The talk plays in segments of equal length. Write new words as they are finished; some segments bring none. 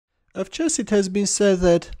Of chess it has been said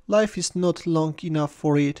that life is not long enough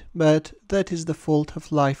for it, but that is the fault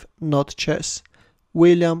of life, not chess.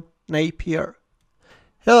 William Napier.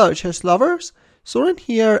 Hello chess lovers, Soren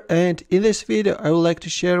here, and in this video I would like to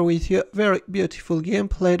share with you a very beautiful game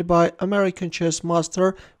played by American chess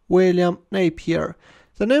master William Napier.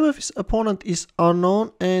 The name of his opponent is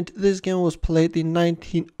unknown and this game was played in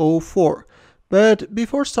 1904. But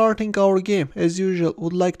before starting our game, as usual,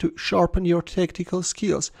 would like to sharpen your tactical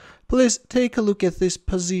skills. Please take a look at this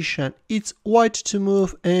position. It's white to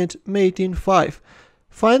move and mate in 5.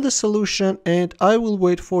 Find the solution and I will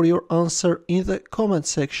wait for your answer in the comment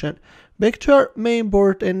section. Back to our main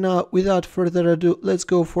board, and now without further ado, let's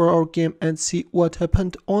go for our game and see what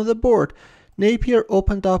happened on the board. Napier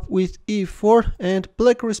opened up with e4 and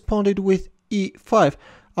black responded with e5,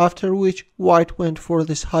 after which white went for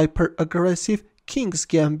this hyper-aggressive king's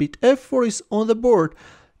gambit. f4 is on the board.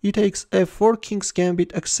 He takes f4, king's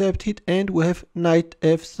gambit accepted, and we have knight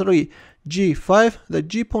f3. g5, the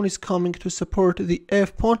g pawn is coming to support the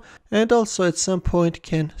f pawn, and also at some point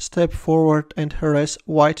can step forward and harass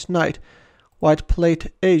white knight. White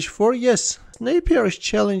played h4, yes, Napier is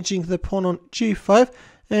challenging the pawn on g5,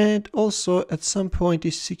 and also at some point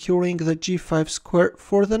is securing the g5 square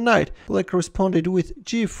for the knight. Black responded with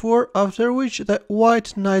g4, after which the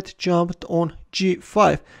white knight jumped on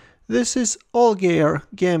g5. This is Allgaier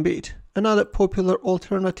Gambit. Another popular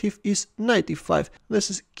alternative is knight e5. This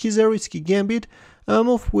is Kxf4 Gambit, a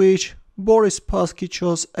move which Boris Spassky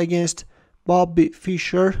chose against Bobby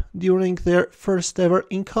Fischer during their first ever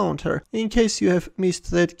encounter. In case you have missed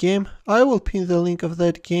that game, I will pin the link of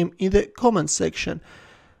that game in the comment section.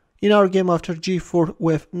 In our game after g4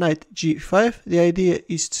 we have knight g5. The idea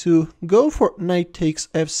is to go for knight takes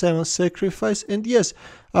f7 sacrifice, and yes,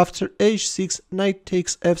 after h6 knight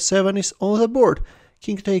takes f7 is on the board.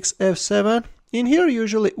 King takes f7. In here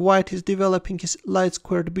usually white is developing his light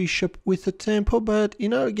squared bishop with the tempo, but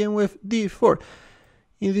in our game we have d4.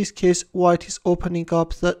 In this case white is opening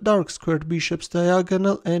up the dark squared bishop's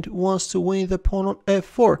diagonal and wants to win the pawn on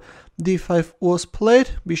f4. d5 was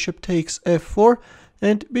played, bishop takes f4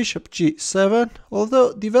 and bishop g7,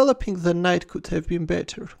 although developing the knight could have been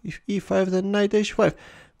better. If e5 then knight h5,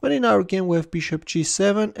 but in our game we have bishop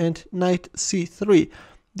g7 and knight c3.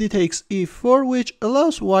 D takes e4, which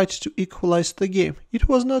allows white to equalize the game. It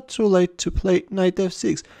was not too late to play knight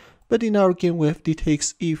f6, but in our game we have d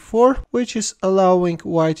takes e4, which is allowing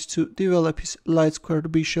white to develop his light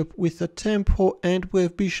squared bishop with a tempo, and we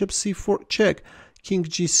have bishop c4 check, king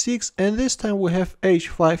g6, and this time we have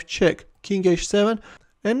h5 check, king h7.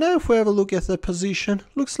 And now if we have a look at the position,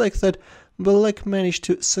 looks like that black managed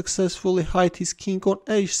to successfully hide his king on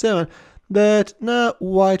h7, but now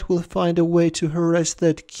white will find a way to harass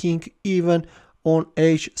that king even on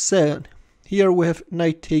h7. Here we have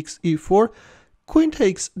knight takes e4, queen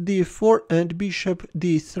takes d4 and bishop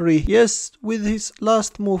d3. Yes, with his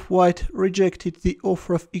last move white rejected the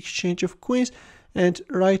offer of exchange of queens, and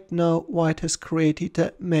right now white has created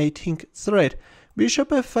a mating threat. Bishop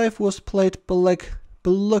f5 was played, black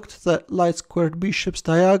blocked the light squared bishop's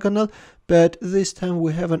diagonal, but this time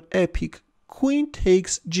we have an epic queen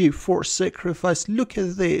takes g4 sacrifice. Look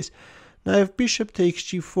at this. Now if bishop takes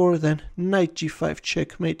g4, then knight g5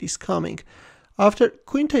 checkmate is coming. After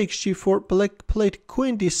queen takes g4, black played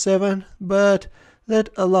queen d7, but that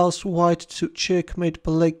allows white to checkmate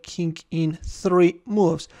black king in 3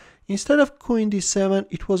 moves. Instead of queen d7,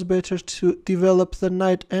 it was better to develop the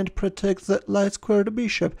knight and protect the light squared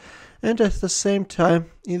bishop. And at the same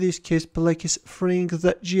time, in this case, black is freeing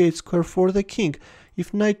the g8 square for the king.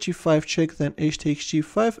 If knight g5 check, then h takes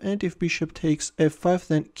g5, and if bishop takes f5,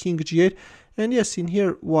 then king g8. And yes, in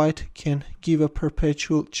here white can give a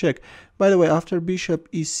perpetual check. By the way, after bishop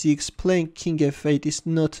e6, playing king f8 is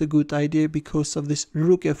not a good idea because of this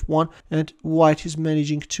rook f1, and white is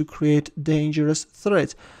managing to create dangerous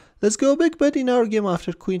threats. Let's go back, but in our game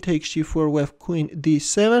after queen takes g4 we have queen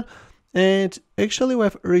d7, and actually we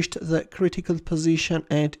have reached the critical position,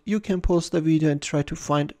 and you can pause the video and try to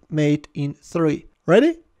find mate in 3.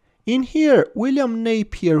 Ready? In here William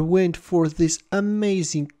Napier went for this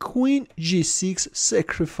amazing queen g6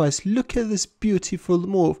 sacrifice. Look at this beautiful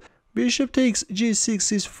move. Bishop takes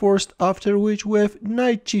g6 is forced, after which we have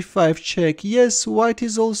knight g5 check. Yes, white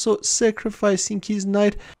is also sacrificing his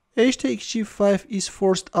knight. H takes g5 is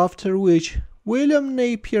forced, after which William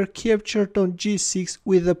Napier captured on g6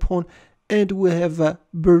 with the pawn, and we have a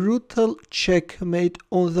brutal checkmate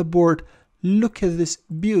on the board. Look at this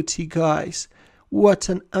beauty, guys. What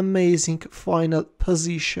an amazing final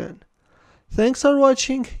position. Thanks for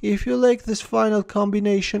watching. If you like this final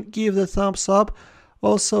combination, give the thumbs up.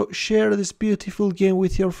 Also, share this beautiful game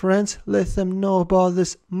with your friends, let them know about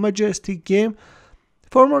this majestic game.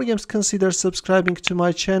 For more games, consider subscribing to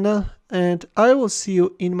my channel, and I will see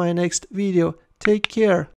you in my next video. Take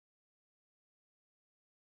care.